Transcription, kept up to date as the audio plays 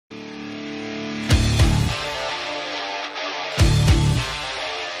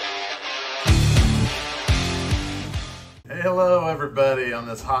Hello everybody on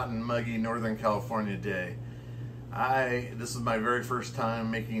this hot and muggy Northern California day. This is my very first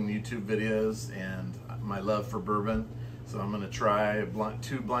time making YouTube videos and my love for bourbon. So I'm going to try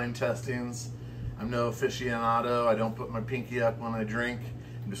two blind testings. I'm no aficionado. I don't put my pinky up when I drink.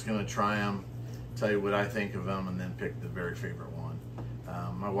 I'm just going to try them, tell you what I think of them, and then pick the very favorite one.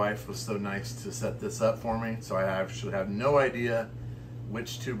 My wife was so nice to set this up for me, so I actually have no idea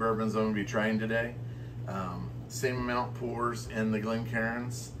which two bourbons I'm going to be trying today. Same amount pours in the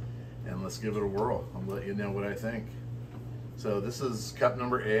Glencairns, and let's give it a whirl. I'll let you know what I think. So this is cup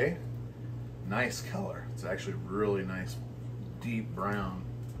number A. Nice color. It's actually really nice, deep brown.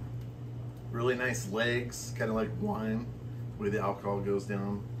 Really nice legs, kind of like wine, the way the alcohol goes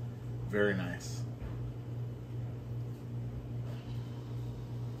down. Very nice.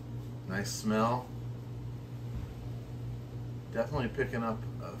 Nice smell. Definitely picking up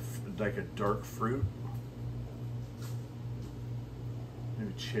like a dark fruit.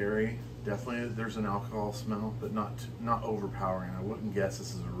 Maybe cherry. Definitely there's an alcohol smell, but not overpowering. I wouldn't guess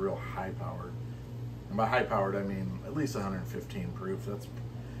this is a real high powered. And by high powered I mean at least 115 proof.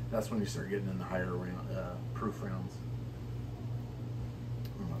 That's when you start getting in the higher proof rounds.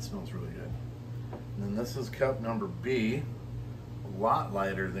 That smells really good. And then this is cup number B. A lot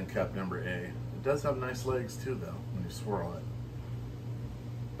lighter than cup number A. It does have nice legs too though when you swirl it.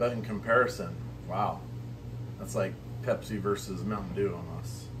 But in comparison, wow, that's like Pepsi versus Mountain Dew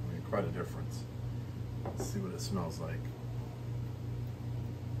almost. I mean, quite a difference. Let's see what it smells like.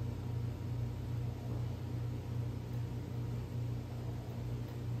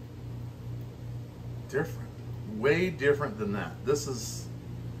 Different. Way different than that. This is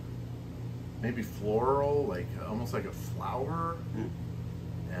maybe floral, like almost like a flower.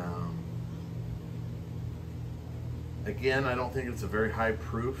 Again, I don't think it's a very high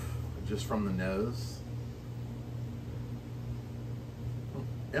proof, just from the nose.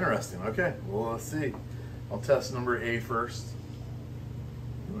 Interesting. Okay, well, let's see. I'll test number A first.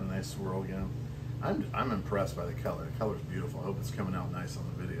 Give it a nice swirl again. I'm impressed by the color. The color's beautiful. I hope it's coming out nice on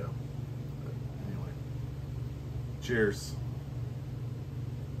the video. But anyway, cheers.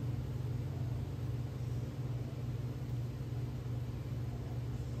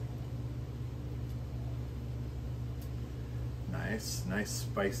 Nice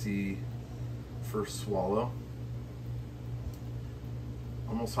spicy first swallow.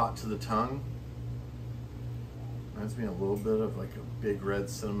 Almost hot to the tongue. Reminds me a little bit of like a big red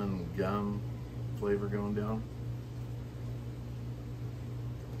cinnamon gum flavor going down.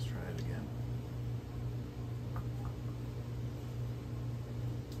 Let's try it again.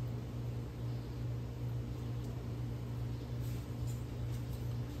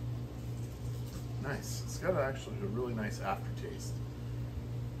 Nice. It's got actually a really nice aftertaste.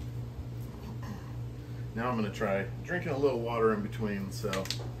 Now I'm going to try drinking a little water in between, so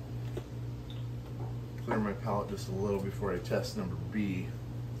clear my palate just a little before I test number B.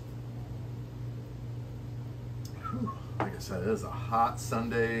 Whew. Like I said, it is a hot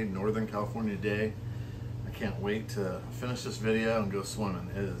Sunday, Northern California day. I can't wait to finish this video and go swimming.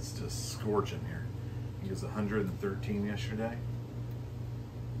 It is just scorching here. I think it was 113 yesterday.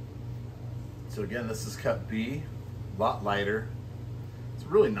 So again, this is cup B, a lot lighter. It's a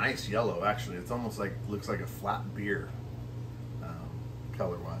really nice yellow, actually. It's almost like, looks like a flat beer,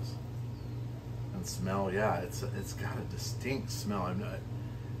 color-wise. And smell, yeah, it's got a distinct smell.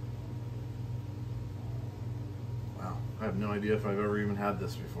 Wow, I have no idea if I've ever even had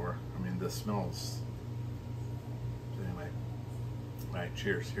this before. I mean, this smells. Anyway, all right,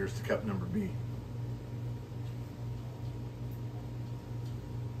 cheers. Here's to cup number B.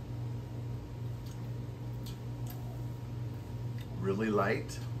 Really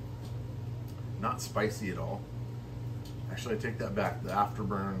light, not spicy at all. Actually, I take that back. The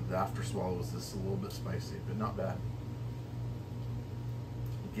afterburn, the after swallow was just a little bit spicy, but not bad.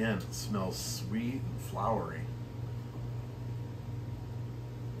 Again, it smells sweet and flowery.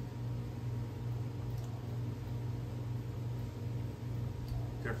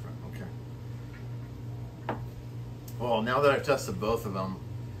 Different, okay. Well, now that I've tested both of them,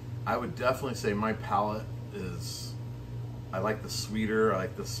 I would definitely say my palate is, I like the sweeter, I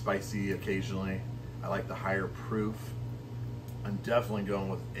like the spicy occasionally. I like the higher proof. I'm definitely going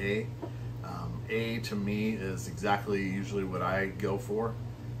with A. A to me is exactly usually what I go for.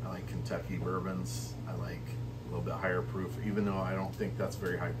 I like Kentucky bourbons. I like a little bit higher proof, even though I don't think that's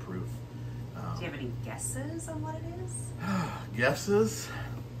very high proof. Do you have any guesses on what it is? Guesses?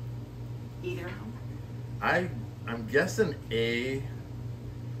 Either. I'm guessing A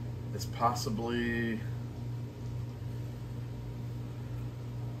is possibly,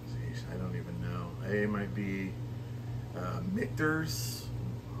 I don't even know. A might be Michter's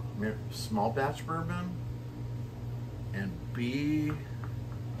small batch bourbon, and B,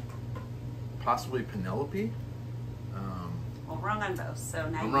 possibly Penelope. Well, wrong on both, so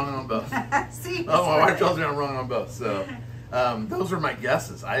now I'm wrong on both. See, Oh, my wife tells me I'm wrong on both. So those are my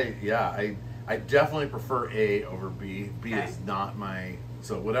guesses. I definitely prefer A over B. B Okay. is not my,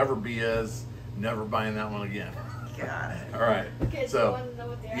 so whatever B is, never buying that one again. Got it. All right. Okay, so you want to know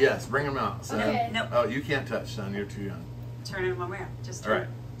what they are? Yes, bring them out, son. Okay. Nope. Oh, you can't touch, son. You're too young. Turn it one way up. Just All turn. right.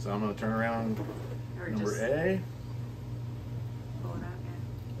 So I'm going to turn around. Or Number just A. pull it out.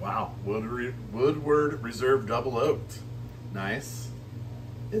 Yeah. Wow. Woodward Reserve Double Oaked. Nice.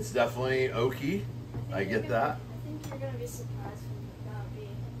 It's definitely oaky. I get that. I think you're going to be surprised when that B.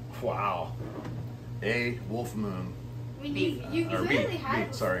 Wow. A, Wolf Moon. I mean, B. you've Or literally had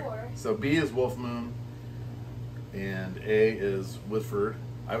it sorry. before. So B is Wolf Moon, and A is Woodford.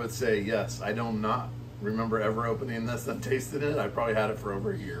 I would say yes. I don't not remember ever opening this and tasting it. I probably had it for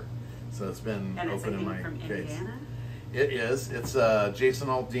over a year, so it's been And it's, I open in think, my from case. Indiana. It is. It's Jason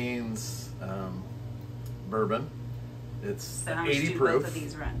Aldean's bourbon. It's So how much 80 do proof. both of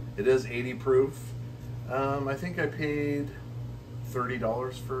these run? It is 80 proof. I think I paid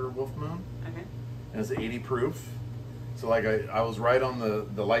 $30 for Wolf Moon. Okay. And it's 80 proof. So like I was right on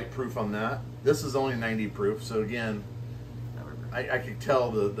the light proof on that. This is only 90 proof. So again, I could tell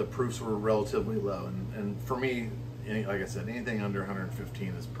the proofs were relatively low. And for me, like I said, anything under 115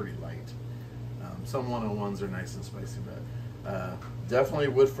 is pretty light. Some 101s are nice and spicy, but definitely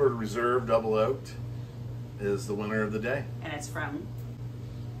Woodford Reserve Double Oaked is the winner of the day. And it's from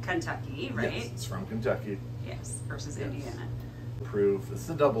Kentucky, right? Yes, it's from Kentucky. Yes, versus Yes. Indiana. Proof. It's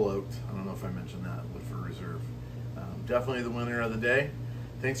the Double Oaked. I don't know if I mentioned that. Woodford Reserve. Definitely the winner of the day.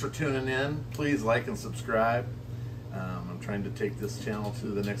 Thanks for tuning in. Please like and subscribe. I'm trying to take this channel to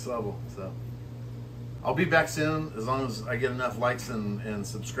the next level. So I'll be back soon as long as I get enough likes and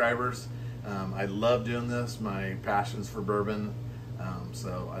subscribers. I love doing this. My passion's for bourbon.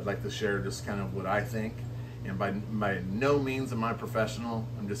 So I'd like to share just kind of what I think. And by no means am I professional.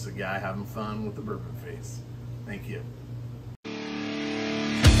 I'm just a guy having fun with the bourbon face. Thank you.